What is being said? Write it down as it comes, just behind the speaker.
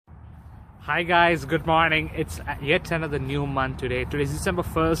Hi guys, good morning. It's yet another new month today. Today is December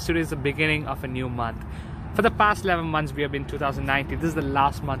 1st. Today is the beginning of a new month. For the past 11 months we have been 2019. This is the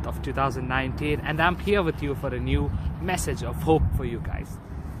last month of 2019 and I'm here with you for a new message of hope for you guys.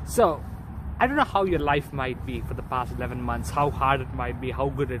 So, I don't know how your life might be for the past 11 months, how hard it might be, how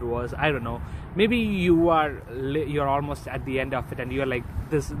good it was, I don't know. Maybe you're almost at the end of it and you're like,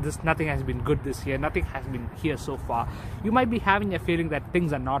 this nothing has been good this year, nothing has been here so far. You might be having a feeling that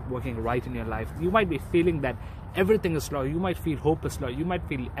things are not working right in your life. You might be feeling that everything is lost. You might feel hope is lost. You might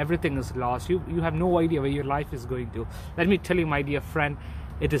feel everything is lost. You have no idea where your life is going to. Let me tell you, my dear friend,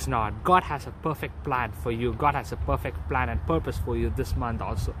 it is not. God has a perfect plan for you. God has a perfect plan and purpose for you this month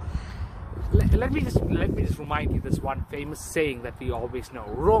also. Let me just remind you this one famous saying that we always know.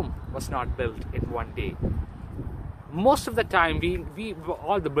 Rome was not built in one day. Most of the time, we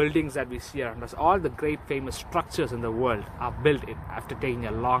all the buildings that we see around us, all the great famous structures in the world are built after taking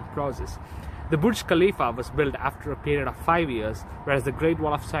a long process. The Burj Khalifa was built after a period of 5 years, whereas the Great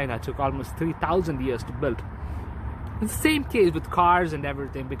Wall of China took almost 3,000 years to build. It's the same case with cars and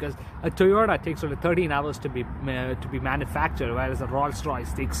everything, because a Toyota takes only 13 hours to be manufactured, whereas a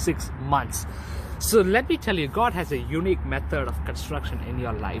Rolls-Royce takes 6 months. So let me tell you, God has a unique method of construction in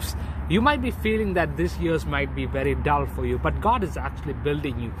your lives. You might be feeling that this year's might be very dull for you, but God is actually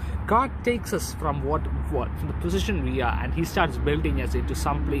building you. God takes us from from the position we are, and He starts building us into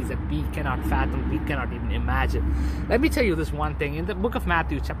some place that we cannot fathom, we cannot even imagine. Let me tell you this one thing. In the book of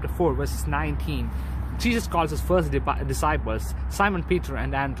Matthew, chapter 4, verses 19, Jesus calls his first disciples, Simon, Peter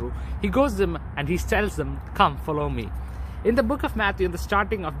and Andrew. He goes to them and he tells them, "Come, follow me." In the book of Matthew, in the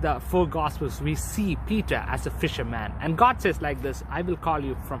starting of the 4 Gospels, we see Peter as a fisherman. And God says like this, "I will call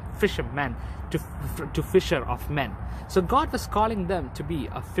you from fishermen to fisher of men." So God was calling them to be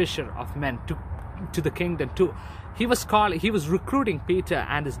a fisher of men, to the kingdom too. He was recruiting Peter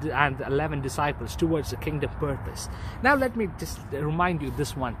and the 11 disciples towards the kingdom purpose. Now let me just remind you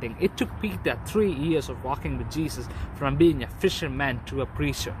this one thing. It took Peter 3 years of walking with Jesus from being a fisherman to a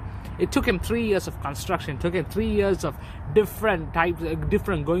preacher. It took him 3 years of construction. It took him 3 years of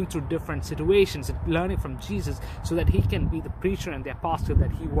going through different situations and learning from Jesus so that he can be the preacher and the apostle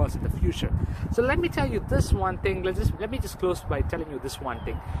that he was in the future. So let me tell you this one thing. Let me just close by telling you this one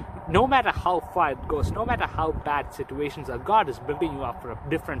thing. No matter how far it goes, no matter how bad situations are, God is building you up for a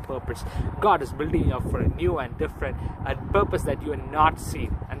different purpose. God is building you up for a new and different purpose that you are not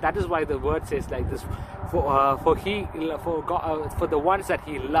seen. And that is why the word says like this: for the ones that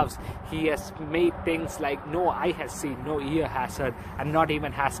He loves, He has made things like no eye has seen, no ear has heard, and not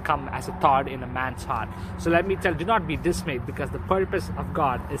even has come as a thought in a man's heart. So let me tell you, do not be dismayed, because the purpose of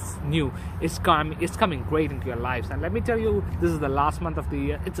God is new. It's coming great into your lives. And let me tell you, this is the last month of the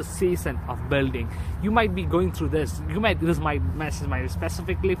year. It's a season of building. You might be going through this. This message might be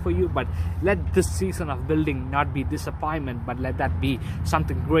specifically for you, but let this season of building not be disappointment, but let that be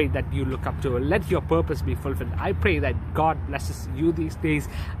something great that you look up to. Let your purpose be fulfilled. I pray that God blesses you these days.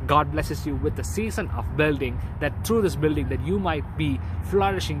 God blesses you with the season of building, that through this building that you might be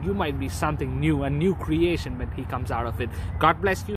flourishing, you might be something new, a new creation when He comes out of it. God bless you.